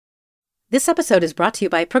This episode is brought to you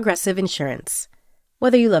by Progressive Insurance.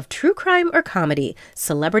 Whether you love true crime or comedy,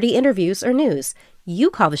 celebrity interviews or news, you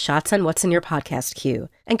call the shots on what's in your podcast queue.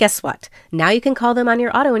 And guess what? Now you can call them on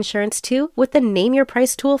your auto insurance too with the Name Your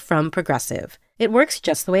Price tool from Progressive. It works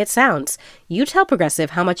just the way it sounds. You tell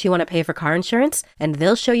Progressive how much you want to pay for car insurance, and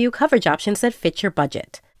they'll show you coverage options that fit your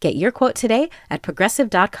budget. Get your quote today at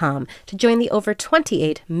Progressive.com to join the over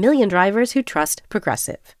 28 million drivers who trust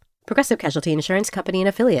Progressive. Progressive Casualty Insurance Company and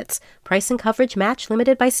Affiliates. Price and coverage match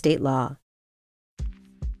limited by state law.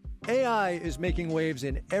 AI is making waves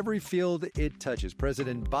in every field it touches.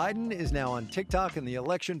 President Biden is now on TikTok, and the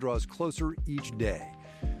election draws closer each day.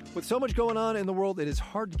 With so much going on in the world, it is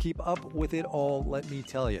hard to keep up with it all, let me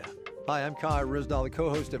tell you. Hi, I'm Kai Rizdal, the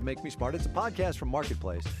co-host of Make Me Smart. It's a podcast from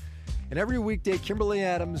Marketplace. And every weekday, Kimberly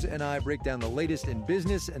Adams and I break down the latest in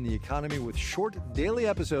business and the economy with short daily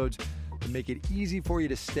episodes to make it easy for you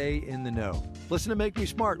to stay in the know. Listen to Make Me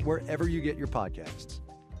Smart wherever you get your podcasts.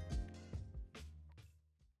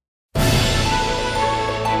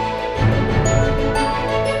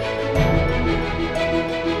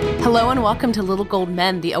 Hello and welcome to Little Gold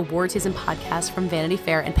Men, the award season podcast from Vanity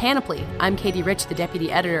Fair and Panoply. I'm Katie Rich, the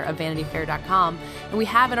deputy editor of VanityFair.com, and we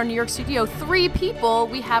have in our New York studio three people.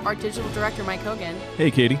 We have our digital director, Mike Hogan.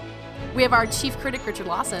 Hey, Katie. We have our chief critic, Richard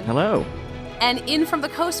Lawson. Hello. And in from the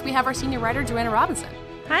coast, we have our senior writer, Joanna Robinson.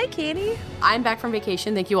 Hi, Katie. I'm back from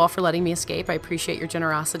vacation. Thank you all for letting me escape. I appreciate your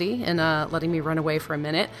generosity and letting me run away for a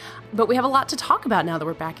minute. But we have a lot to talk about now that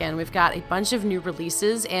we're back in. We've got a bunch of new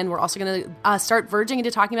releases, and we're also going to start verging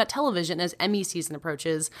into talking about television as Emmy season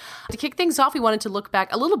approaches. To kick things off, we wanted to look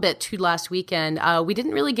back a little bit to last weekend. We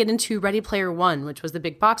didn't really get into Ready Player One, which was the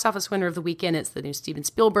big box office winner of the weekend. It's the new Steven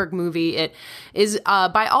Spielberg movie. It is,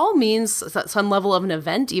 by all means, some level of an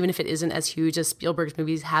event, even if it isn't as huge as Spielberg's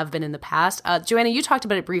movies have been in the past. Joanna, you talked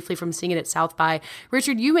about it briefly from seeing it at South by.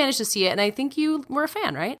 Richard, you managed to see it, and I think you were a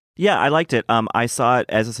fan, right? Yeah, I liked it. I saw it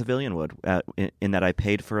as a civilian would, in that I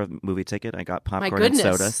paid for a movie ticket. I got popcorn and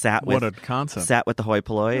soda. Sat with the hoi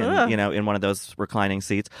polloi, and in one of those reclining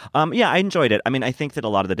seats. Yeah, I enjoyed it. I mean, I think that a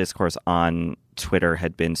lot of the discourse on Twitter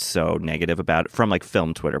had been so negative about it, from like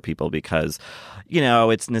film Twitter people, because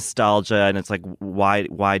it's nostalgia, and it's like,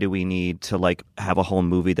 why do we need to like have a whole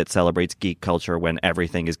movie that celebrates geek culture when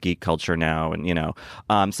everything is geek culture now?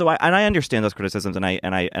 And so I understand those criticisms, and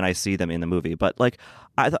I see them in the movie, but like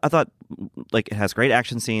I thought like it has great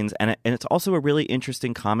action scenes, and it's also a really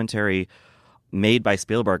interesting commentary made by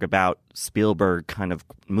Spielberg about Spielberg kind of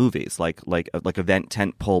movies, like event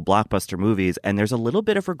tentpole blockbuster movies, and there's a little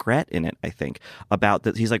bit of regret in it, I think, about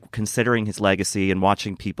that. He's like considering his legacy and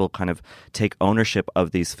watching people kind of take ownership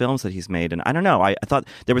of these films that he's made. And I don't know, I thought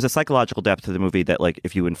there was a psychological depth to the movie that, like,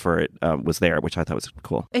 if you infer it, was there, which I thought was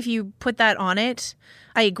cool. If you put that on it,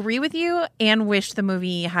 I agree with you and wish the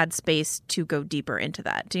movie had space to go deeper into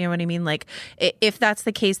that. Do you know what I mean? Like, if that's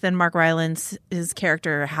the case, then Mark Rylance, his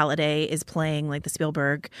character Halliday, is playing like the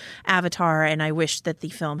Spielberg avatar, and I wish that the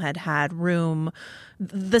film had room.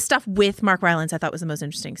 The stuff with Mark Rylance I thought was the most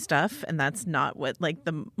interesting stuff, and that's not what like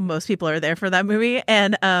the most people are there for that movie.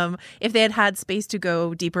 And if they had space to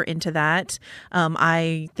go deeper into that,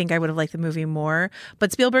 I think I would have liked the movie more.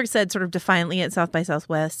 But Spielberg said sort of defiantly at South by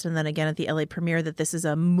Southwest, and then again at the LA premiere, that this is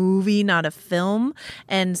a movie, not a film.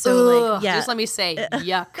 And so just let me say,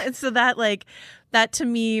 yuck. And so that to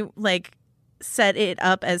me, like, set it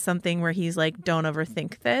up as something where he's like, don't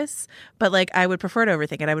overthink this. But like, I would prefer to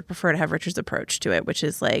overthink it. I would prefer to have Richard's approach to it, which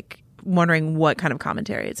is like wondering what kind of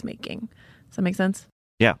commentary it's making. Does that make sense?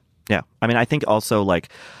 Yeah. I mean, I think also like,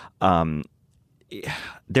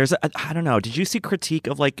 there's I don't know. Did you see critique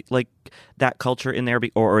of like that culture in there,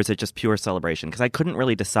 or is it just pure celebration? Because I couldn't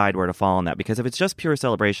really decide where to fall on that. Because if it's just pure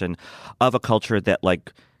celebration of a culture that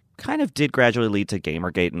like kind of did gradually lead to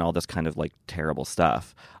Gamergate and all this kind of like terrible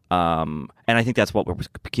stuff. And I think that's what was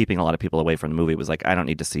keeping a lot of people away from the movie, was like, I don't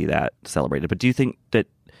need to see that celebrated. But do you think that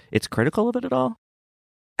it's critical of it at all?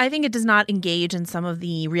 I think it does not engage in some of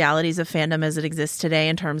the realities of fandom as it exists today,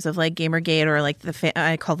 in terms of like Gamergate, or like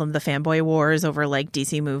I call them the fanboy wars over like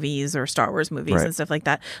DC movies or Star Wars movies, right, and stuff like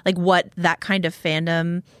that. Like what that kind of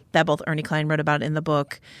fandom that both Ernie Klein wrote about in the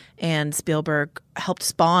book and Spielberg helped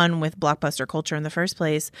spawn with blockbuster culture in the first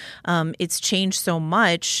place. It's changed so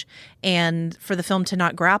much, and for the film to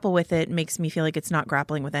not grapple with it makes me feel like it's not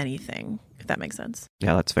grappling with anything, if that makes sense.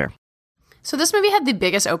 Yeah, that's fair. So this movie had the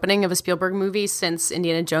biggest opening of a Spielberg movie since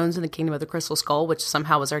Indiana Jones and the Kingdom of the Crystal Skull, which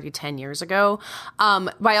somehow was already 10 years ago.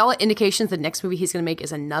 By all indications, the next movie he's going to make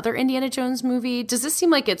is another Indiana Jones movie. Does this seem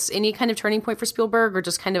like it's any kind of turning point for Spielberg, or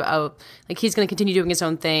just kind of like he's going to continue doing his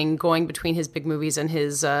own thing, going between his big movies and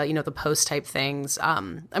his, the post-type things?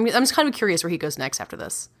 I'm just kind of curious where he goes next after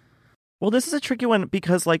this. Well, this is a tricky one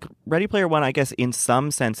because, like, Ready Player One, I guess, in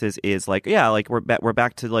some senses is like, yeah, like we're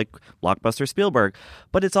back to like blockbuster Spielberg,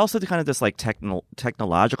 but it's also kind of this like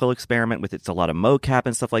technological experiment with it's a lot of mocap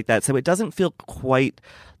and stuff like that. So it doesn't feel quite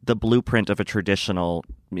the blueprint of a traditional,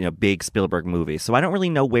 big Spielberg movie. So I don't really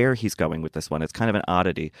know where he's going with this one. It's kind of an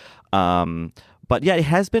oddity. But yeah, it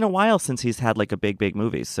has been a while since he's had like a big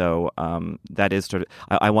movie. So that is sort of,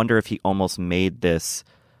 I wonder if he almost made this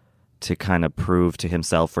to kind of prove to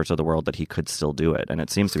himself or to the world that he could still do it. And it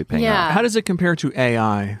seems to be paying off. How does it compare to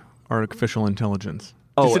AI, artificial intelligence?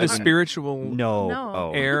 Is it a spiritual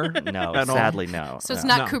air? No, sadly, no. So it's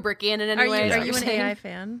not Kubrickian in any way? Are you an AI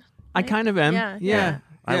fan? I kind of am. Yeah.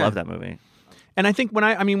 I love that movie. And I think when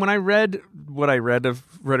I read what I read of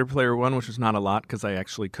Ready Player One, which was not a lot because I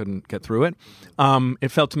actually couldn't get through it, it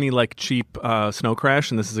felt to me like cheap Snow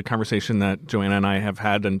Crash. And this is a conversation that Joanna and I have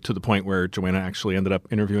had, and to the point where Joanna actually ended up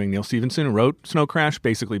interviewing Neil Stephenson, who wrote Snow Crash,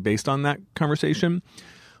 basically based on that conversation.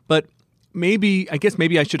 But maybe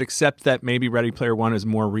I should accept that maybe Ready Player One is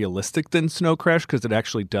more realistic than Snow Crash because it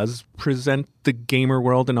actually does present the gamer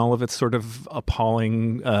world in all of its sort of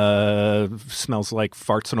appalling, smells like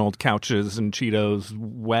farts and old couches and Cheetos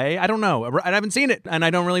way. I don't know. I haven't seen it, and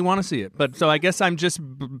I don't really want to see it. But so I guess I'm just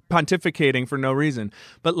pontificating for no reason.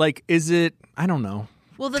 But like, is it? I don't know.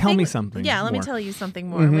 Well, tell me something. Yeah, let me tell you something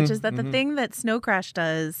more, which is that the thing that Snow Crash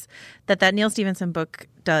does, that Neil Stephenson book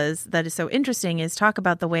does, that is so interesting, is talk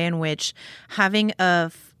about the way in which having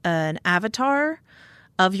an avatar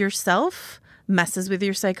of yourself messes with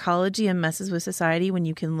your psychology and messes with society when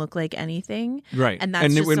you can look like anything. Right. And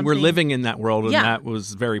that's just when we're living in that world, and that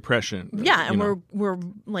was very prescient. Yeah, and we're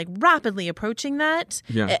like rapidly approaching that,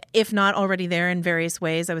 if not already there in various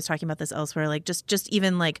ways. I was talking about this elsewhere, like just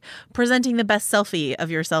even like presenting the best selfie of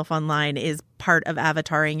yourself online is part of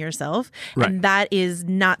avataring yourself. Right. And that is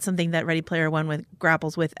not something that Ready Player One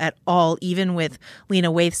grapples with at all, even with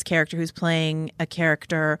Lena Waithe's character, who's playing a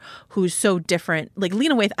character who's so different. Like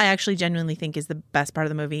Lena Waithe, I actually genuinely think is the best part of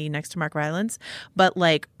the movie next to Mark Rylance. But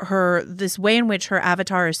like this way in which her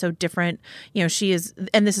avatar is so different, she is,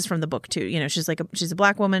 and this is from the book too, she's a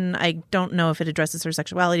black woman. I don't know if it addresses her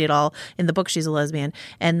sexuality at all. In the book, she's a lesbian.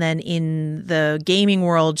 And then in the gaming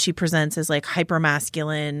world, she presents as like hyper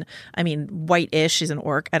masculine. I mean, white-ish. She's an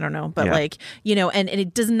orc. I don't know. But and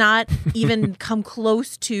it does not even come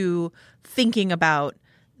close to thinking about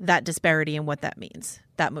that disparity and what that means.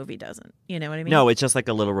 That movie doesn't. You know what I mean? No, it's just like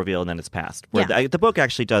a little reveal and then it's past. Where the book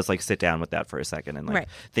actually does like sit down with that for a second and like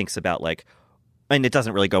thinks about like, and it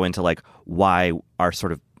doesn't really go into like why our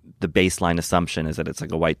sort of the baseline assumption is that it's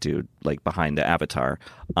like a white dude like behind the avatar.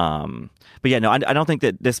 But yeah, no, I don't think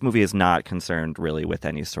that this movie is not concerned really with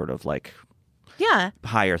any sort of like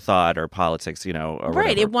higher thought or politics, or right.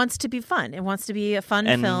 whatever. It wants to be fun. It wants to be a fun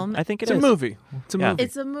film. I think it's a movie. It's a movie.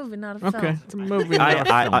 It's a movie, not a film. Okay, it's a movie.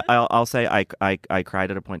 I'll say I cried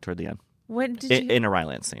at a point toward the end. What did you? In a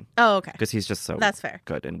Rylance scene. Oh, okay. Because he's just so that's fair.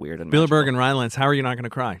 Good and weird and Bilderberg and Rylance. How are you not going to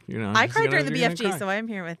cry? I cried during the BFG, so I'm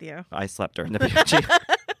here with you. I slept during the BFG.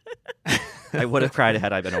 I would have cried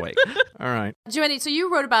had I been awake. All right. Joanny, so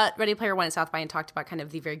you wrote about Ready Player One at South by and talked about kind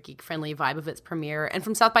of the very geek-friendly vibe of its premiere. And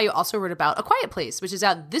from South by, you also wrote about A Quiet Place, which is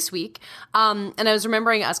out this week. And I was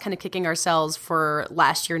remembering us kind of kicking ourselves for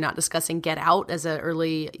last year not discussing Get Out as an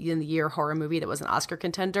early in the year horror movie that was an Oscar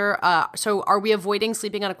contender. So are we avoiding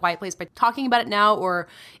sleeping on A Quiet Place by talking about it now, or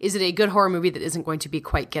is it a good horror movie that isn't going to be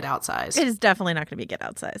quite Get Out size? It is definitely not going to be Get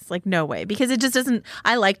Out size. Like, no way. Because it just doesn't...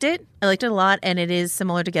 I liked it. I liked it a lot. And it is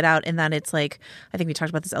similar to Get Out in that it's like... I think we talked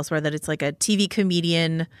about this elsewhere, that it's like a TV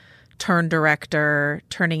comedian turned director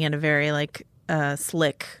turning in a very like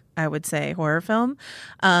slick, I would say, horror film.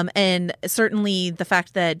 And certainly the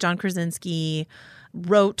fact that John Krasinski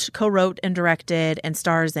co-wrote and directed and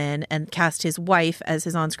stars in and cast his wife as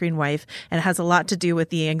his on-screen wife, and it has a lot to do with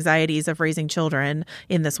the anxieties of raising children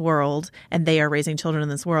in this world, and they are raising children in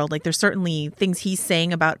this world. Like, there's certainly things he's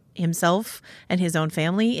saying about himself and his own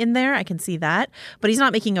family in there. I can see that. But he's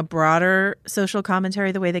not making a broader social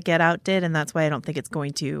commentary the way that Get Out did, and that's why I don't think it's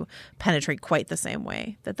going to penetrate quite the same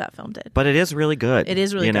way that film did. But it is really good. It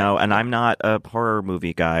is really good. And I'm not a horror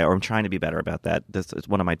movie guy, or I'm trying to be better about that. This is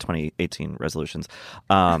one of my 2018 resolutions.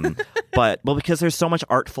 Because there's so much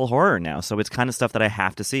artful horror now, so it's kind of stuff that I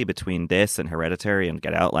have to see between this and Hereditary and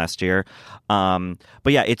Get Out last year. But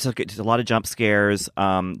yeah, it's a lot of jump scares.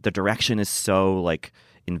 The direction is so like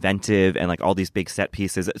inventive and like all these big set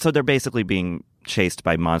pieces. So they're basically being chased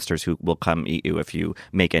by monsters who will come eat you if you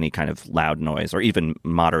make any kind of loud noise or even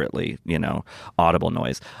moderately, audible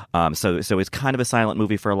noise. So it's kind of a silent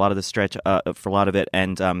movie for a lot of the stretch, for a lot of it.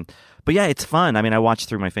 And but yeah, it's fun. I mean, I watched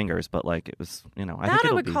through my fingers, but like it was, I think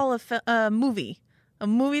I would call a movie. A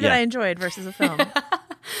movie that I enjoyed versus a film.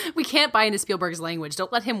 We can't buy into Spielberg's language.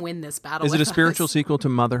 Don't let him win this battle. Is it a spiritual sequel to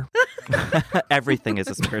Mother? Everything is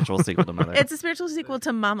a spiritual sequel to Mother. It's a spiritual sequel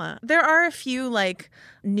to Mama. There are a few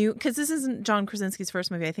new, because this isn't John Krasinski's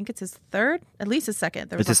first movie. I think it's his third, at least his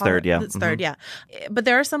second. It's his third, yeah. It's third, yeah. But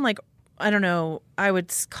there are some I don't know, I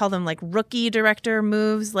would call them rookie director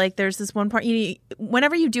moves. There's this one part,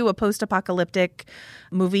 whenever you do a post-apocalyptic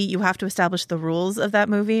movie, you have to establish the rules of that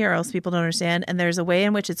movie or else people don't understand. And there's a way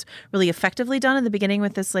in which it's really effectively done in the beginning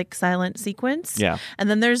with this silent sequence. Yeah. And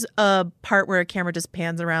then there's a part where a camera just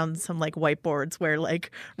pans around some whiteboards where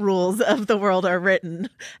rules of the world are written.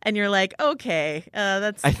 And you're okay,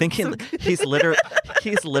 that's... I think he's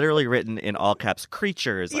literally written in all caps,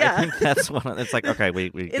 creatures. Yeah. I think that's one. It's okay,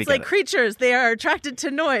 we it's get creatures. They are attracted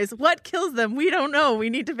to noise. What kills them? We don't know. We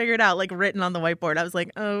need to figure it out. Written on the whiteboard. I was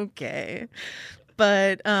okay.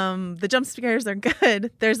 But the jump scares are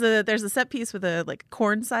good. There's a set piece with a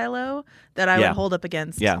corn silo that I would hold up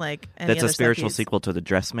against any That's other a spiritual set piece. sequel to The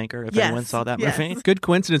Dressmaker. If anyone saw that movie, good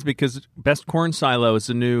coincidence because Best Corn Silo is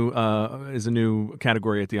a new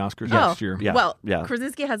category at the Oscars next year. Yeah. Well, yeah.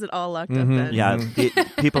 Krasinski has it all locked up. Then. Yeah,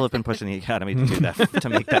 people have been pushing the Academy to do that to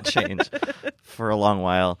make that change for a long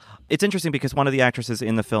while. It's interesting because one of the actresses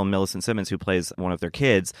in the film, Millicent Simmons, who plays one of their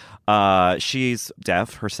kids, she's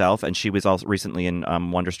deaf herself, and she was also recently in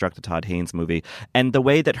Wonderstruck, the Todd Haynes movie. And the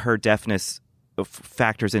way that her deafness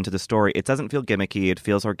factors into the story, it doesn't feel gimmicky. It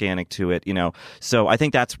feels organic to it, So I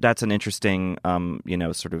think that's an interesting,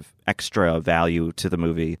 sort of extra value to the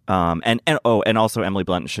movie. And also Emily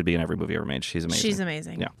Blunt should be in every movie ever made. She's amazing. She's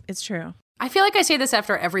amazing. Yeah, it's true. I feel like I say this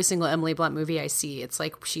after every single Emily Blunt movie I see. It's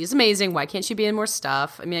she's amazing. Why can't she be in more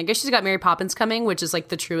stuff? I mean, I guess she's got Mary Poppins coming, which is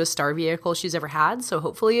the truest star vehicle she's ever had. So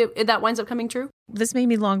hopefully that winds up coming true. This made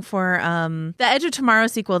me long for the Edge of Tomorrow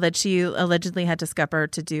sequel that she allegedly had to scupper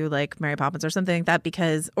to do Mary Poppins or something like that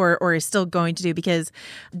because, or is still going to do because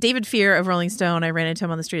David Fear of Rolling Stone, I ran into him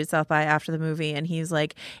on the street at South by after the movie and he's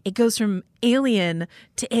it goes from Alien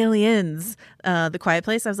to Aliens, The Quiet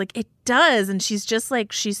Place. I was it does. And she's just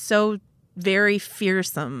she's so very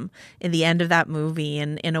fearsome in the end of that movie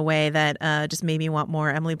and in a way that just made me want more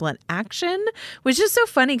Emily Blunt action, which is so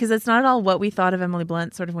funny because it's not at all what we thought of Emily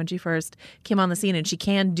Blunt sort of when she first came on the scene, and she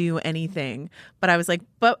can do anything. But I was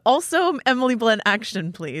but also Emily Blunt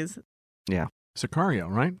action, please. Yeah. Sicario,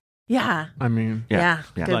 right? Yeah. I mean, yeah.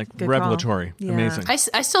 Good revelatory. Yeah. Amazing.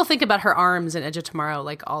 I still think about her arms in Edge of Tomorrow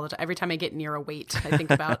all the time. Every time I get near a weight, I think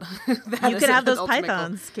about that. You could have those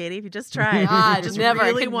pythons, Katie, if you just tried. I just never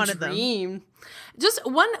really I wanted dream. them. Just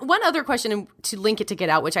one other question to link it to Get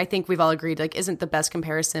Out, which I think we've all agreed isn't the best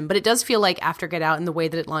comparison, but it does feel after Get Out and the way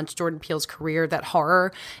that it launched Jordan Peele's career, that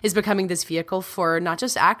horror is becoming this vehicle for not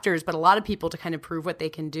just actors, but a lot of people to kind of prove what they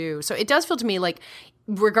can do. So it does feel to me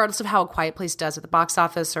regardless of how A Quiet Place does at the box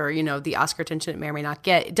office or, the Oscar attention it may or may not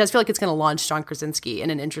get, it does feel it's going to launch John Krasinski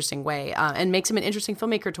in an interesting way and makes him an interesting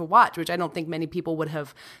filmmaker to watch, which I don't think many people would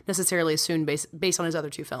have necessarily assumed based on his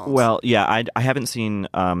other two films. Well, yeah, I haven't seen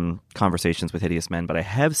Conversations with Hideous Men, but I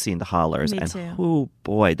have seen The Hollers. Me and too. Oh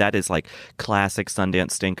boy, that is classic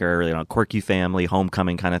Sundance stinker, quirky family,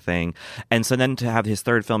 homecoming kind of thing. And so then to have his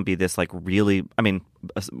third film be this really,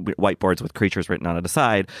 whiteboards with creatures written on it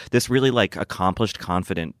aside, this really accomplished,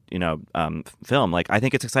 confident, film. I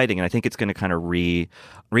think it's exciting, and I think it's going to kind of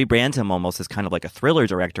rebrand him almost as kind of a thriller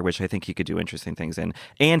director, which I think he could do interesting things in.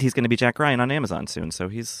 And he's going to be Jack Ryan on Amazon soon, so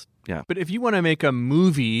he's... Yeah. But if you want to make a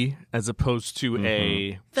movie as opposed to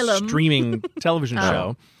a Film. streaming television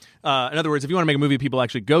show, in other words, if you want to make a movie people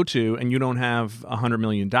actually go to and you don't have $100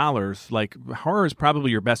 million, horror is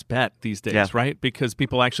probably your best bet these days, right? Because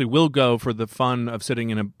people actually will go for the fun of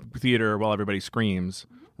sitting in a theater while everybody screams.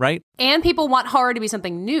 Right? And people want horror to be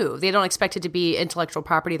something new. They don't expect it to be intellectual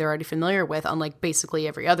property they're already familiar with, unlike basically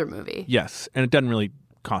every other movie. Yes, and it doesn't really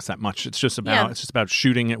cost that much. It's just about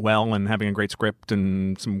shooting it well and having a great script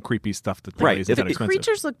and some creepy stuff that really isn't that expensive. The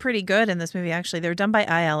creatures look pretty good in this movie, actually. They're done by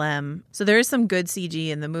ILM. So there is some good CG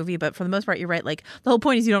in the movie, but for the most part, you're right. The whole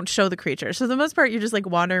point is you don't show the creatures. So for the most part, you're just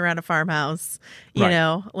wandering around a farmhouse, you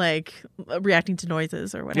know, reacting to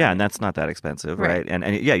noises or whatever. Yeah, and that's not that expensive, right? And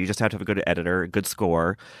you just have to have a good editor, a good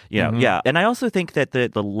score. Yeah. And I also think that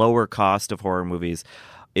the lower cost of horror movies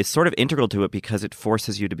is sort of integral to it because it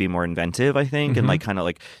forces you to be more inventive, I think, and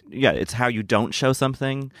it's how you don't show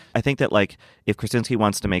something. I think that if Krasinski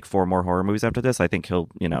wants to make 4 more horror movies after this, I think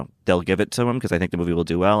they'll give it to him because I think the movie will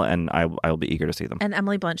do well, and I'll be eager to see them. And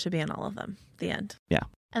Emily Blunt should be in all of them. The end. Yeah.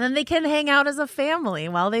 And then they can hang out as a family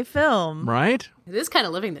while they film. Right? It is kind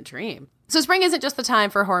of living the dream. So spring isn't just the time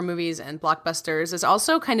for horror movies and blockbusters. It's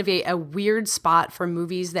also kind of a weird spot for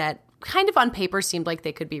movies that kind of on paper seemed like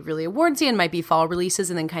they could be really awardsy and might be fall releases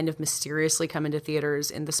and then kind of mysteriously come into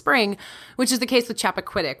theaters in the spring, which is the case with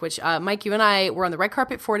Chappaquiddick, which Mike, you and I were on the red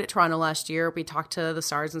carpet for it at Toronto last year. We talked to the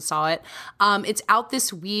stars and saw it. It's out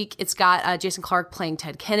this week. It's got Jason Clarke playing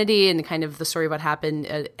Ted Kennedy and kind of the story of what happened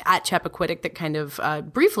at Chappaquiddick that kind of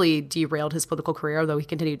briefly derailed his political career, although he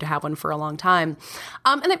continued to have one for a long time.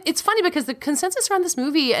 And it's funny because the consensus around this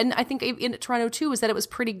movie, and I think in Toronto too, was that it was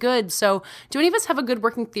pretty good. So do any of us have a good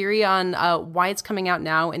working theory on why it's coming out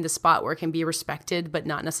now in the spot where it can be respected but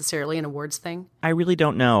not necessarily an awards thing? I really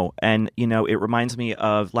don't know. And, it reminds me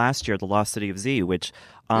of last year, The Lost City of Z, which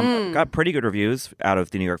got pretty good reviews out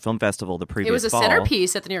of the New York Film Festival the previous fall. It was a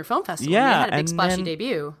centerpiece at the New York Film Festival. Yeah. It had a big splashy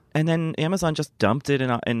debut. And then Amazon just dumped it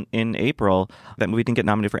in April. That movie didn't get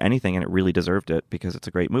nominated for anything, and it really deserved it because it's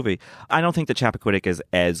a great movie. I don't think that Chappaquiddick is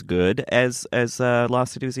as good as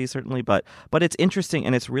Lost City of Z, certainly, but it's interesting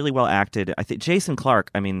and it's really well acted. I think Jason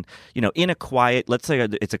Clarke, in a quiet, let's say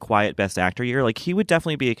it's a quiet Best Actor year, like he would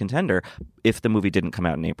definitely be a contender if the movie didn't come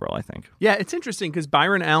out in April, I think. Yeah, it's interesting because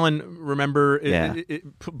Byron Allen, remember,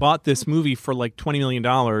 bought this movie for like $20 million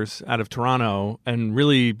out of Toronto and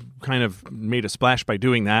really kind of made a splash by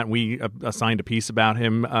doing that. We assigned a piece about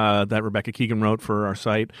him that Rebecca Keegan wrote for our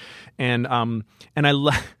site. And I'm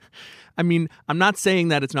not saying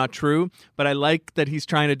that it's not true, but I like that he's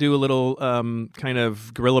trying to do a little kind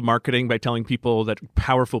of guerrilla marketing by telling people that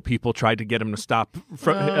powerful people tried to get him to stop,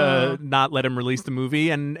 not let him release the movie.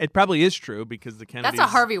 And it probably is true because the Kennedys... That's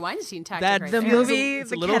a Harvey Weinstein tactic right the there. movie,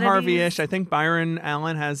 it's a little Harvey-ish. I think Byron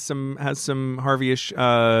Allen has some Harvey-ish,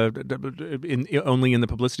 only in the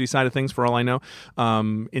publicity side of things, for all I know,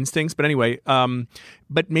 instincts. But anyway...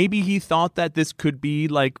 but maybe he thought that this could be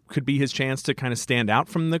his chance to kind of stand out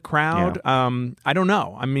from the crowd. Yeah. I don't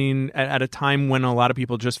know. At a time when a lot of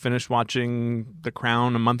people just finished watching The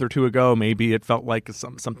Crown a month or two ago, maybe it felt like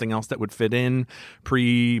something else that would fit in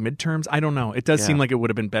pre-midterms. I don't know. It does seem like it would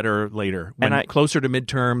have been better later. Closer to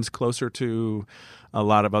midterms, closer to a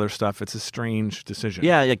lot of other stuff. It's a strange decision.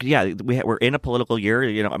 We're in a political year.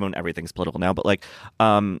 Everything's political now, but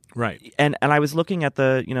right. And I was looking at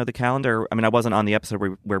the the calendar. I wasn't on the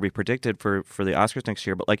episode where we predicted for the Oscars next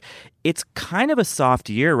year, but it's kind of a soft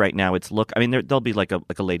year right now. There'll be like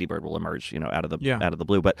a Lady Bird will emerge, out of the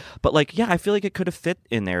blue. But I feel like it could have fit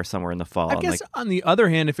in there somewhere in the fall. I guess on the other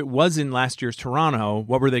hand, if it was in last year's Toronto,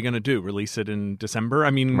 what were they going to do? Release it in December?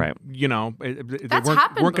 Right. They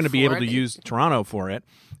weren't going to be able to use Toronto for it.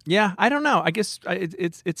 Yeah, I don't know. I guess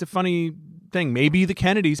it's a funny thing. Maybe the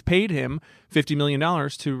Kennedys paid him $50 million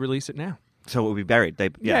to release it now. So it will be buried.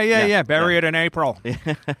 Bury it in April.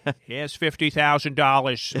 Here's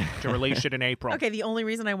 $50,000 to release it in April. Okay, the only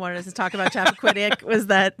reason I wanted us to talk about Chappaquiddick was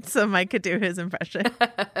that so Mike could do his impression.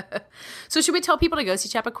 So should we tell people to go see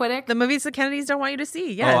Chappaquiddick? The movies the Kennedys don't want you to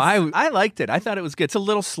see, yes. Oh, I liked it. I thought it was good. It's a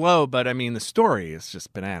little slow, but the story is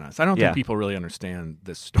just bananas. I don't think people really understand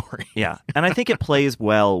this story. Yeah, and I think it plays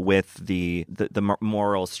well with the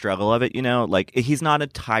moral struggle of it, he's not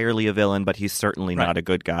entirely a villain, but he's certainly not a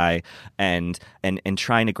good guy. And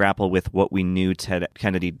trying to grapple with what we knew Ted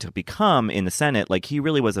Kennedy to become in the Senate, he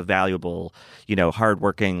really was a valuable,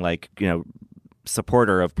 hardworking,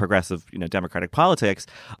 supporter of progressive, democratic politics,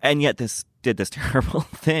 and yet did this terrible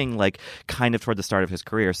thing, kind of toward the start of his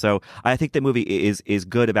career. So I think the movie is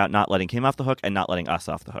good about not letting him off the hook and not letting us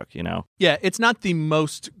off the hook. Yeah, it's not the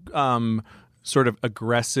most sort of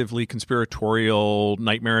aggressively conspiratorial,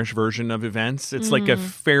 nightmarish version of events. It's like a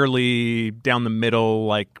fairly down the middle,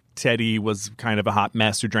 Teddy was kind of a hot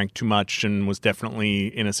mess who drank too much and was definitely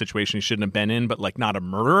in a situation he shouldn't have been in, but not a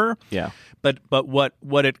murderer. Yeah. But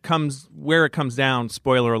where it comes down,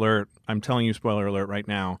 spoiler alert, I'm telling you spoiler alert right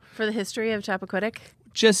now. For the history of Chappaquiddick?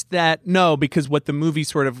 Just that, no, because what the movie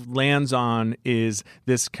sort of lands on is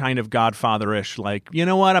this kind of Godfather-ish, you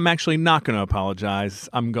know what, I'm actually not going to apologize.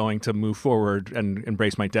 I'm going to move forward and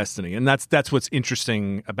embrace my destiny. And that's what's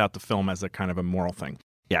interesting about the film as a kind of a moral thing.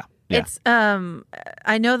 Yeah. It's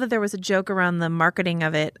I know that there was a joke around the marketing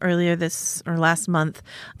of it earlier this or last month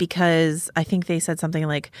because I think they said something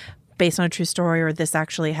like based on a true story or this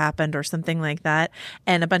actually happened or something like that.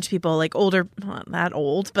 And a bunch of people older, not that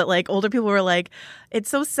old, but older people were like, it's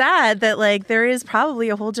so sad that there is probably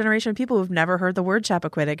a whole generation of people who've never heard the word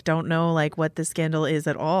Chappaquiddick, don't know what this scandal is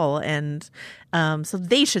at all. And so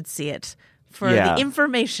they should see it for the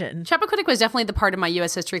information. Chappaquiddick was definitely the part of my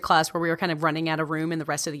U.S. history class where we were kind of running out of room in the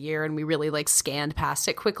rest of the year, and we really like scanned past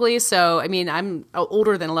it quickly. So, I mean, I'm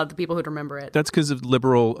older than a lot of the people who'd remember it. That's because of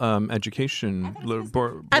liberal education.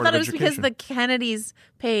 I thought it was because the Kennedys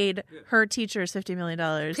paid her teachers $50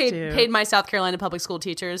 million. Paid my South Carolina public school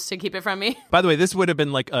teachers to keep it from me. By the way, this would have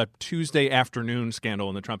been like a Tuesday afternoon scandal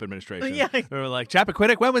in the Trump administration. Yeah. They were like,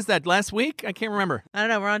 Chappaquiddick, when was that, last week? I can't remember. I don't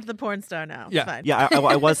know. We're on to the porn star now. Yeah. Fine. Yeah,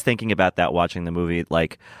 I was thinking about that watching the movie,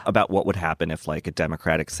 like about what would happen if like a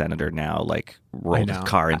Democratic senator now like rolled his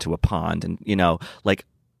car into a pond, and like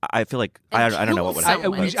I feel like I don't know what would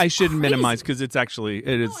happen. I shouldn't minimize because it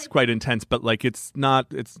is quite intense, but like it's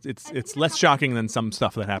less shocking than some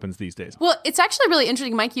stuff that happens these days. Well, it's actually really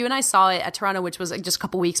interesting, Mike. You and I saw it at Toronto, which was like just a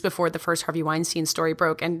couple weeks before the first Harvey Weinstein story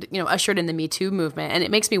broke, and ushered in the Me Too movement. And it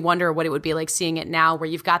makes me wonder what it would be like seeing it now, where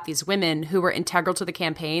you've got these women who were integral to the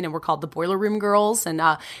campaign and were called the Boiler Room Girls, and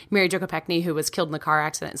Mary Jo Kopechne, who was killed in the car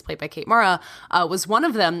accident, is played by Kate Mara, was one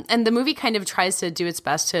of them. And the movie kind of tries to do its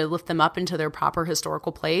best to lift them up into their proper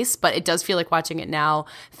historical place, but it does feel like watching it now,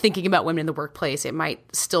 thinking about women in the workplace, it might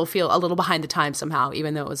still feel a little behind the times somehow,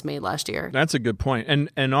 even though it was made last year. That's a good point.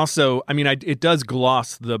 And also, I mean, it does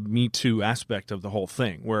gloss the Me Too aspect of the whole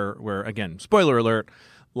thing, where again, spoiler alert,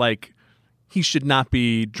 like he should not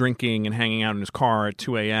be drinking and hanging out in his car at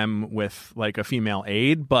 2 a.m. with like a female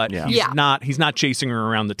aide, but he's not chasing her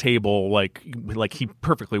around the table like he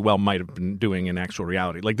perfectly well might have been doing in actual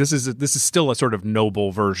reality. Like this is still a sort of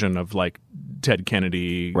noble version of like Ted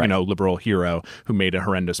Kennedy, liberal hero who made a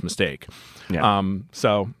horrendous mistake. Yeah.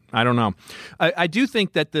 So I don't know. I do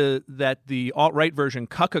think that the alt-right version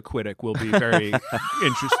Chappaquiddick will be very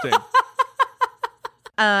interesting.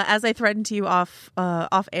 As I threatened to you off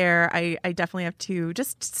air, I definitely have to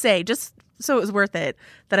just say, just so it was worth it,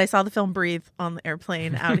 that I saw the film Breathe on the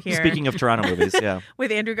airplane out here. Speaking of Toronto movies, yeah.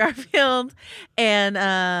 With Andrew Garfield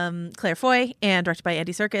and Claire Foy, and directed by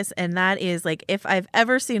Andy Serkis. And that is like, if I've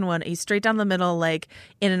ever seen one, a straight down the middle, like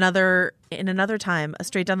in another time, a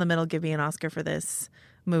straight down the middle, give me an Oscar for this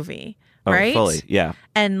movie. Oh, right? Fully, yeah.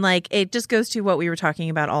 And like, it just goes to what we were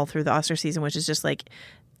talking about all through the Oscar season, which is just like,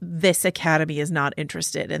 this Academy is not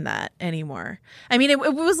interested in that anymore. I mean,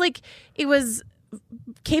 it was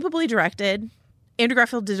capably directed. Andrew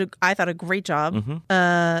Garfield did, I thought, a great job.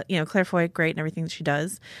 Mm-hmm. Claire Foy, great in everything that she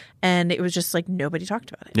does. And it was just like nobody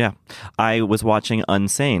talked about it. Yeah. I was watching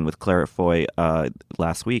Unsane with Claire Foy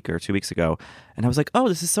last week or 2 weeks ago. And I was like, oh,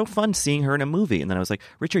 this is so fun seeing her in a movie. And then I was like,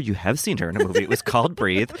 Richard, you have seen her in a movie. It was called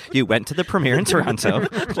Breathe. You went to the premiere in Toronto.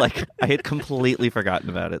 Like, I had completely forgotten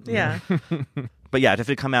about it. Yeah. But yeah, if it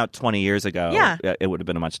had come out 20 years ago, it would have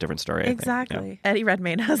been a much different story. Exactly. I think. Yeah. Eddie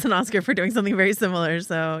Redmayne has an Oscar for doing something very similar,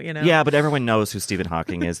 so, Yeah, but everyone knows who Stephen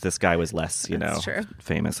Hawking is. This guy was less,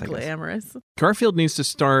 famous, I guess. Glamorous. Garfield needs to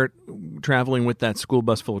start traveling with that school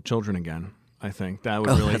bus full of children again, I think. That would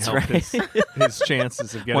really help his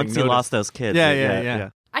chances of getting Once he lost those kids. Yeah.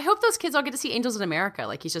 I hope those kids all get to see Angels in America.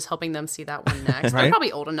 Like, he's just helping them see that one next. Right? They're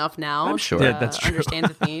probably old enough now I'm sure. That's true. Understand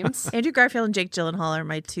the themes. Andrew Garfield and Jake Gyllenhaal are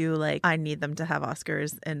my two, I need them to have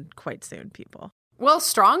Oscars, and quite soon, people. Well,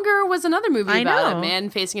 Stronger was another movie about a man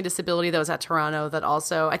facing a disability that was at Toronto that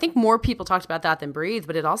also, I think more people talked about that than Breathe,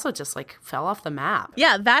 but it also just fell off the map.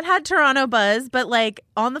 Yeah, that had Toronto buzz, but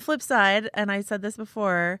on the flip side, and I said this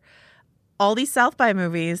before, all these South by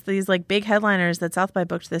movies, these big headliners that South by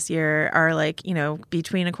booked this year are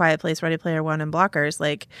between A Quiet Place, Ready Player One, and Blockers.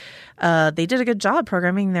 They did a good job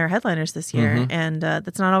programming their headliners this year, mm-hmm. and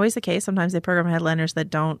that's not always the case. Sometimes they program headliners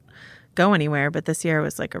that don't go anywhere, but this year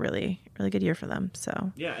was a really, really good year for them.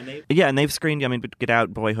 So and they've screened. I mean, Get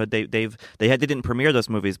Out, Boyhood. They didn't premiere those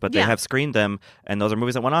movies, but they have screened them, and those are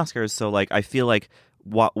movies that won Oscars. So I feel like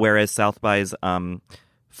whereas South by's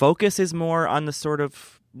focus is more on the sort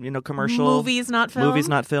of commercial movies, not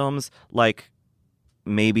films,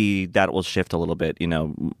 maybe that will shift a little bit,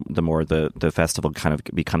 the more the festival kind of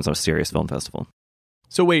becomes a serious film festival.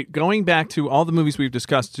 So wait, going back to all the movies we've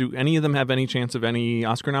discussed, do any of them have any chance of any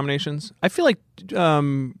Oscar nominations? I feel like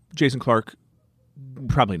Jason Clarke,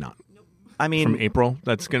 probably not. I mean, from April,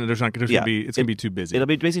 it's gonna be too busy. It'll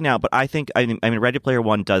be busy now, but I think Ready Player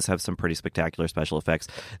One does have some pretty spectacular special effects.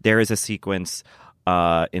 There is a sequence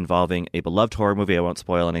involving a beloved horror movie, I won't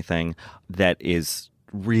spoil anything, that is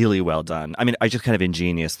really well done. I mean, I just kind of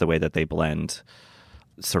ingenious the way that they blend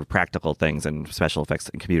sort of practical things and special effects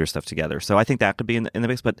and computer stuff together. So I think that could be in the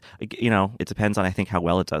mix, but it depends on, I think, how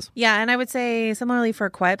well it does. Yeah, and I would say similarly for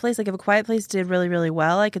A Quiet Place, if A Quiet Place did really, really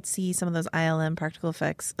well, I could see some of those ILM practical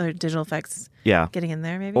effects or digital effects getting in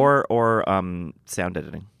there maybe. Or sound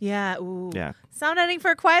editing. Yeah, ooh. Yeah. Sound editing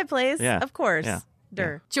for A Quiet Place, of course. Yeah.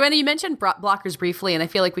 Joanna, you mentioned blockers briefly, and I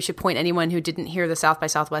feel like we should point anyone who didn't hear the South by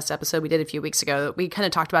Southwest episode we did a few weeks ago. We kind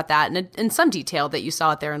of talked about that in some detail, that you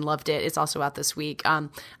saw it there and loved it. It's also out this week.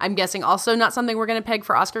 I'm guessing also not something we're going to peg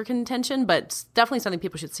for Oscar contention, but definitely something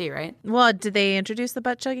people should see, right? Well, did they introduce the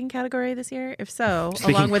butt chugging category this year? If so,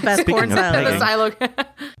 along with best porn silo.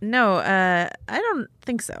 No, I don't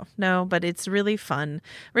think so. No, but it's really fun.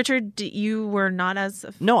 Richard, you were not as...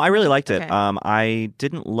 No, I really liked it. I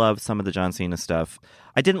didn't love some of the John Cena stuff.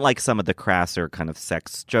 I didn't like some of the crasser kind of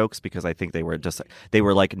sex jokes because I think they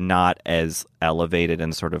were like not as elevated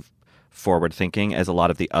and sort of forward thinking as a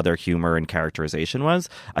lot of the other humor and characterization was.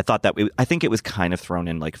 I think it was kind of thrown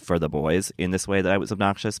in like for the boys in this way that I was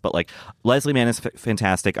obnoxious. But like Leslie Mann is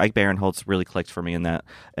fantastic. Ike Barinholtz really clicked for me in that,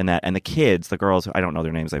 and the kids, the girls, I don't know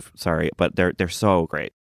their names. Sorry, but they're so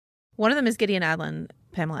great. One of them is Gideon Adlin,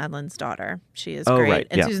 Pamela Adlin's daughter. She is great. Right.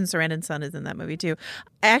 And Susan Sarandon's son is in that movie too.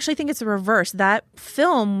 I actually think it's the reverse. That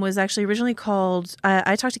film was actually originally called,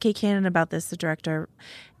 I talked to Kate Cannon about this, the director,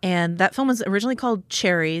 and that film was originally called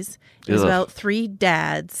Cherries. It was about 3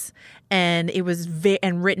 dads, and it was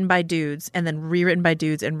and written by dudes, and then rewritten by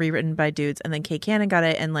dudes, and rewritten by dudes, and then Kate Cannon got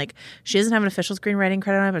it, and like she doesn't have an official screenwriting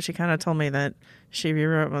credit on it, but she kind of told me that she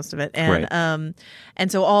rewrote most of it, and right.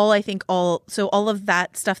 And so all of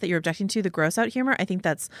that stuff that you're objecting to, the gross out humor, I think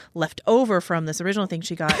that's left over from this original thing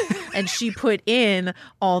she got, and she put in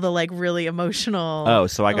all the like really emotional. Oh,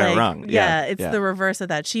 so I got it wrong. Yeah, it's the reverse of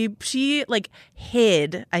that. She like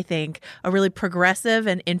hid, I think, a really progressive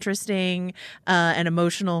and interesting and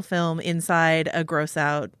emotional film inside a gross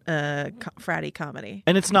out fratty comedy.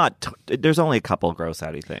 And it's not. There's only a couple gross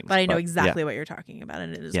outy things, but I know exactly what you're talking about,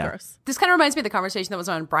 and it is gross. This kind of reminds me of the conversation that was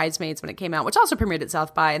on Bridesmaids when it came out, which also premiered at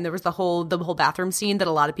South by, and there was the whole bathroom scene that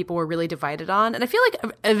a lot of people were really divided on, and I feel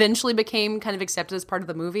like eventually became kind of accepted as part of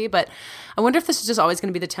the movie. But I wonder if this is just always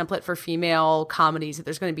going to be the template for female comedies, that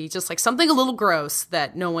there's going to be just like something a little gross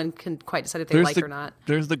that no one can quite decide if they like or not.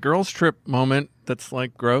 There's the girls trip moment that's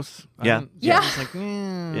like gross. Yeah. It's like,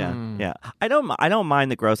 yeah. I don't mind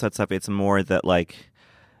the gross out stuff. It's more that like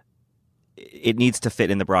it needs to fit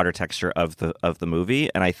in the broader texture of the movie,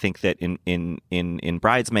 and I think that in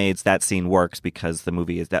Bridesmaids that scene works because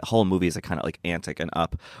that whole movie is a kind of like antic and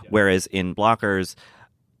up, whereas in Blockers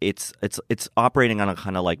it's operating on a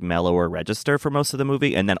kind of like mellower register for most of the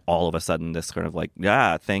movie, and then all of a sudden this kind of like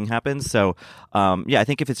thing happens. So I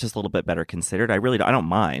think if it's just a little bit better considered, I don't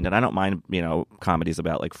mind, and I don't mind comedies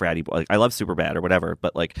about like fratty. Like I love Superbad or whatever,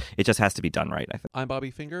 but like it just has to be done right, I think. I'm Bobby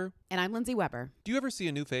Finger. And I'm Lindsay Weber. Do you ever see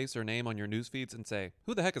a new face or name on your news feeds and say,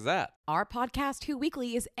 who the heck is that? Our podcast, Who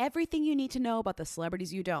Weekly, is everything you need to know about the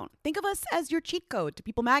celebrities you don't. Think of us as your cheat code to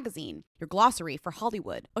People magazine, your glossary for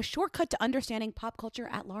Hollywood, a shortcut to understanding pop culture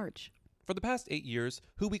at large. For the past 8 years,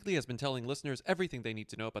 Who Weekly has been telling listeners everything they need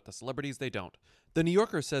to know about the celebrities they don't. The New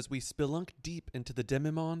Yorker says we spelunk deep into the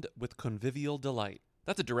demi-monde with convivial delight.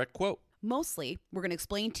 That's a direct quote. Mostly, we're going to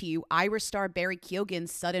explain to you Irish star Barry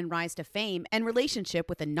Keoghan's sudden rise to fame and relationship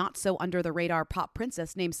with a not-so-under-the-radar pop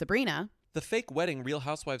princess named Sabrina. The fake wedding Real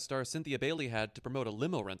Housewives star Cynthia Bailey had to promote a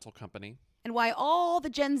limo rental company. And why all the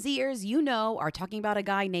Gen Zers you know are talking about a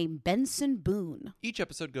guy named Benson Boone. Each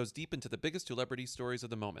episode goes deep into the biggest celebrity stories of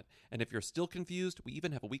the moment. And if you're still confused, we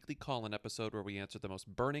even have a weekly call-in episode where we answer the most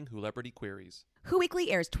burning celebrity queries. Who Weekly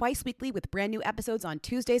airs twice weekly with brand new episodes on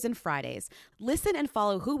Tuesdays and Fridays. Listen and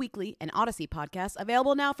follow Who Weekly, an Odyssey podcast,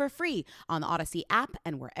 available now for free on the Odyssey app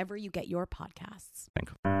and wherever you get your podcasts.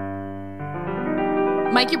 Thanks.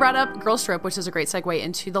 Mike, you brought up Girls Trip, which is a great segue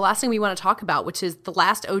into the last thing we want to talk about, which is The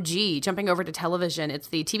Last O.G., jumping over to television. It's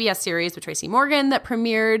the TBS series with Tracy Morgan that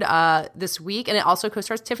premiered this week, and it also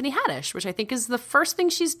co-stars Tiffany Haddish, which I think is the first thing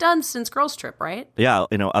she's done since Girls Trip, right? Yeah,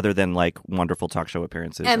 other than like wonderful talk show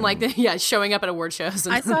appearances. And like, showing up at award shows.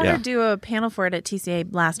 I saw her do a panel for it at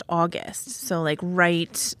TCA last August, so like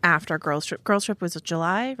right after Girls Trip. Girls Trip was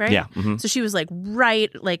July, right? Yeah. Mm-hmm. So she was like right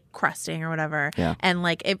like crusting or whatever. Yeah. And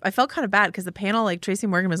like I felt kind of bad because the panel, like Tracy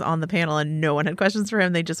Morgan was on the panel and no one had questions for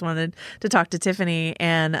him. They just wanted to talk to Tiffany,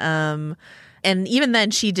 and even then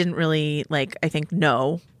she didn't really I think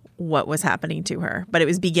know what was happening to her, but it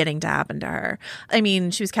was beginning to happen to her. I mean,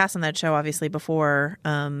 she was cast on that show obviously before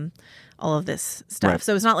all of this stuff. Right.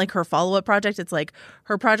 So it's not like her follow-up project. It's like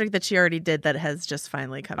her project that she already did that has just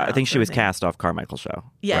finally come out. I think she was cast off Carmichael's show.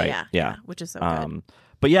 Yeah, right? yeah, which is so good.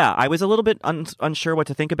 But yeah, I was a little bit unsure what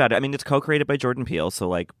to think about it. I mean, it's co-created by Jordan Peele, so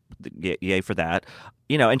like, yay for that.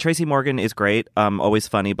 and Tracy Morgan is great, always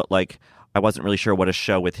funny, but like I wasn't really sure what a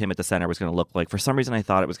show with him at the center was going to look like. For some reason, I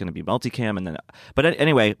thought it was going to be multicam, but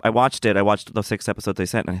anyway, I watched it. I watched the 6 episodes they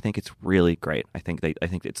sent, and I think it's really great. I think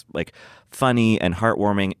it's like funny and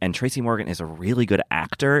heartwarming. And Tracy Morgan is a really good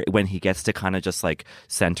actor when he gets to kind of just like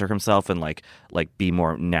center himself and like be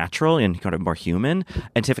more natural and kind of more human.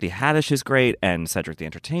 And Tiffany Haddish is great, and Cedric the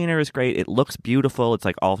Entertainer is great. It looks beautiful. It's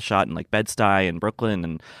like all shot in like Bed-Stuy and Brooklyn,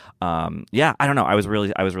 and I don't know. I was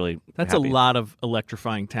really That's happy. A lot of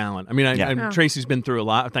electrifying talent. I mean, Tracy's been through a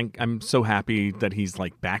lot. I think I'm so happy that he's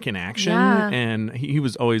like back in action, and he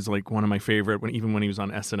was always like one of my favorite. Even when he was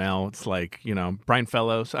on SNL, it's like Brian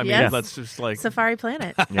Fellows. I mean, that's just like Safari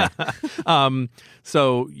Planet. Yeah.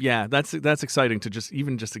 So yeah, that's exciting to just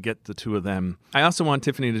to get the two of them. I also want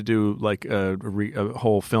Tiffany to do like a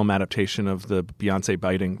whole film adaptation of the Beyonce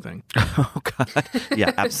biting thing. Oh God,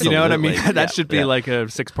 yeah, absolutely. You know what I mean? That should be like a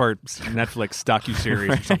 6-part Netflix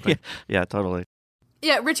docuseries or something. Yeah, totally.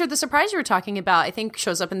 Yeah, Richard, the surprise you were talking about, I think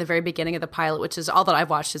shows up in the very beginning of the pilot, which is all that I've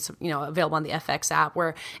watched. It's available on the FX app,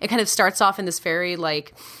 where it kind of starts off in this very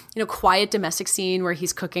quiet domestic scene where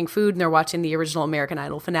he's cooking food and they're watching the original American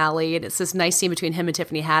Idol finale, and it's this nice scene between him and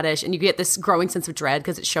Tiffany Haddish, and you get this growing sense of dread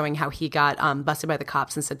because it's showing how he got busted by the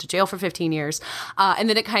cops and sent to jail for 15 years, and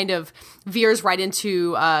then it kind of veers right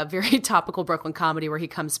into a very topical Brooklyn comedy where he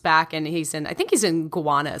comes back and he's in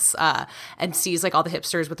Gowanus and sees like all the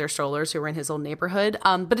hipsters with their strollers who were in his old neighborhood.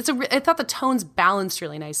 But I thought the tones balanced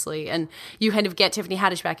really nicely, and you kind of get Tiffany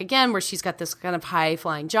Haddish back again, where she's got this kind of high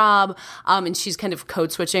flying job, and she's kind of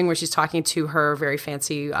code switching, where she's talking to her very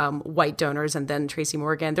fancy white donors, and then Tracy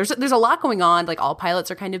Morgan. There's a lot going on. Like all pilots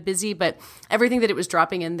are kind of busy, but everything that it was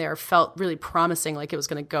dropping in there felt really promising, like it was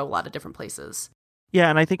going to go a lot of different places. Yeah,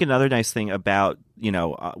 and I think another nice thing about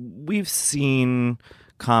we've seen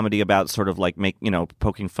comedy about sort of like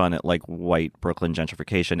poking fun at like white Brooklyn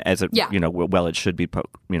gentrification as it it should be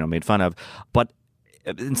made fun of, but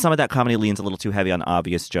some of that comedy leans a little too heavy on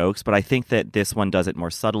obvious jokes. But I think that this one does it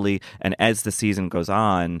more subtly, and as the season goes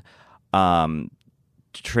on,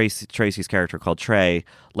 Tracy's character called Trey,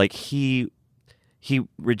 like he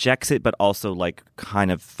rejects it, but also like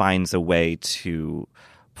kind of finds a way to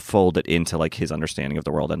fold it into like his understanding of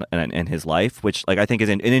the world and his life, which like I think is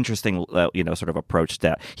an interesting sort of approach,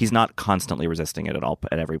 that he's not constantly resisting it at all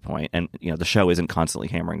at every point, and the show isn't constantly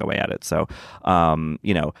hammering away at it. So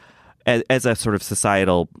as a sort of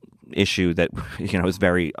societal issue that is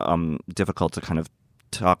very difficult to kind of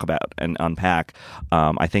talk about and unpack,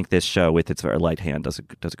 I think this show with its very light hand does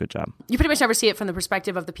a good job. You pretty much never see it from the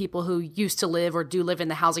perspective of the people who used to live or do live in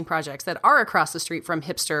the housing projects that are across the street from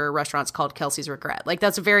hipster restaurants called Kelsey's Regret. Like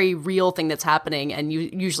that's a very real thing that's happening, and you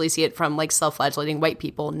usually see it from like self-flagellating white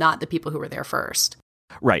people, not the people who were there first.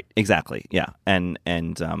 Right, exactly, yeah, and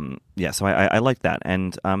so I like that,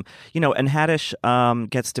 and and Haddish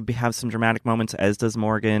gets to have some dramatic moments, as does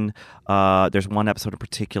Morgan. There's one episode in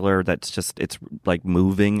particular it's like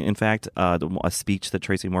moving. In fact, a speech that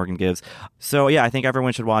Tracy Morgan gives. So yeah, I think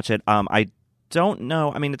everyone should watch it. I don't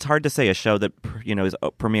know. I mean, it's hard to say a show that is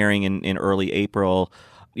premiering in early April.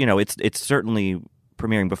 It's certainly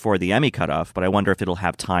premiering before the Emmy cutoff, but I wonder if it'll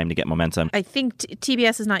have time to get momentum. I think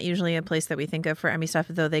TBS is not usually a place that we think of for Emmy stuff,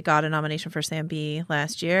 though they got a nomination for Sam B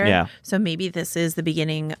last year. Yeah. So maybe this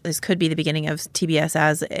could be the beginning of TBS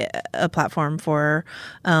as a platform for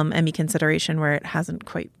Emmy consideration, where it hasn't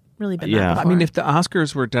quite really been that before. I mean, if the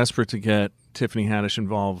Oscars were desperate to get Tiffany Haddish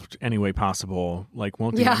involved any way possible, like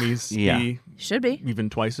won't the Emmys be should be even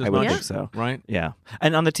twice as much? I would think so, right? Yeah.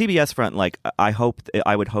 And on the TBS front, like I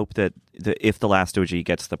would hope that if the Last O.G.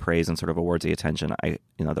 gets the praise and sort of awards the attention that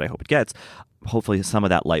I hope it gets, hopefully some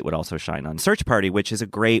of that light would also shine on Search Party, which is a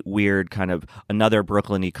great, weird kind of another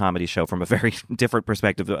Brooklyn-y comedy show from a very different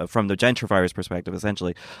perspective, from the gentrifiers' perspective,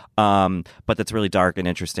 essentially. But that's really dark and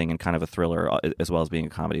interesting and kind of a thriller as well as being a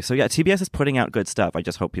comedy. So yeah, TBS is putting out good stuff. I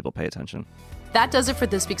just hope people pay attention. That does it for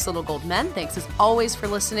this week's Little Gold Men. Thanks as always for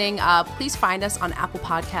listening. Please find us on Apple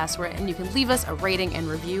Podcasts, and you can leave us a rating and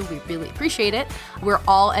review. We really appreciate it. We're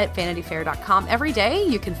all at VanityFair.com every day.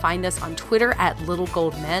 You can find us on Twitter at Little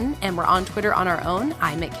Gold Men, and we're on Twitter on our own.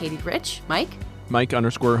 I'm at Katie Rich. Mike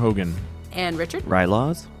 _Hogan. And Richard.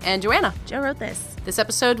 Rylaws. And Joanna. Joe wrote this. This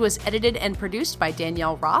episode was edited and produced by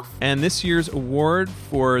Danielle Roth. And this year's award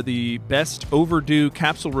for the best overdue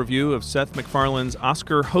capsule review of Seth MacFarlane's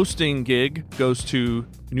Oscar hosting gig goes to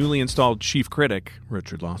newly installed chief critic,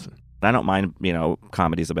 Richard Lawson. I don't mind,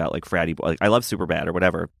 comedies about like fratty boy. Like, I love Superbad or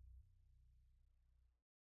whatever.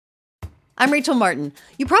 I'm Rachel Martin.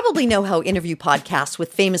 You probably know how interview podcasts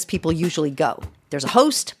with famous people usually go. There's a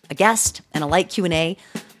host, a guest, and a light Q&A.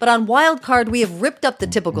 But on Wildcard, we have ripped up the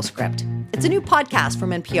typical script. It's a new podcast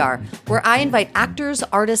from NPR where I invite actors,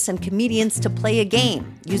 artists, and comedians to play a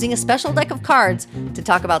game using a special deck of cards to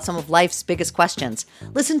talk about some of life's biggest questions.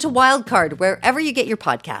 Listen to Wild Card wherever you get your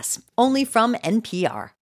podcasts, only from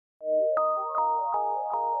NPR.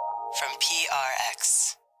 From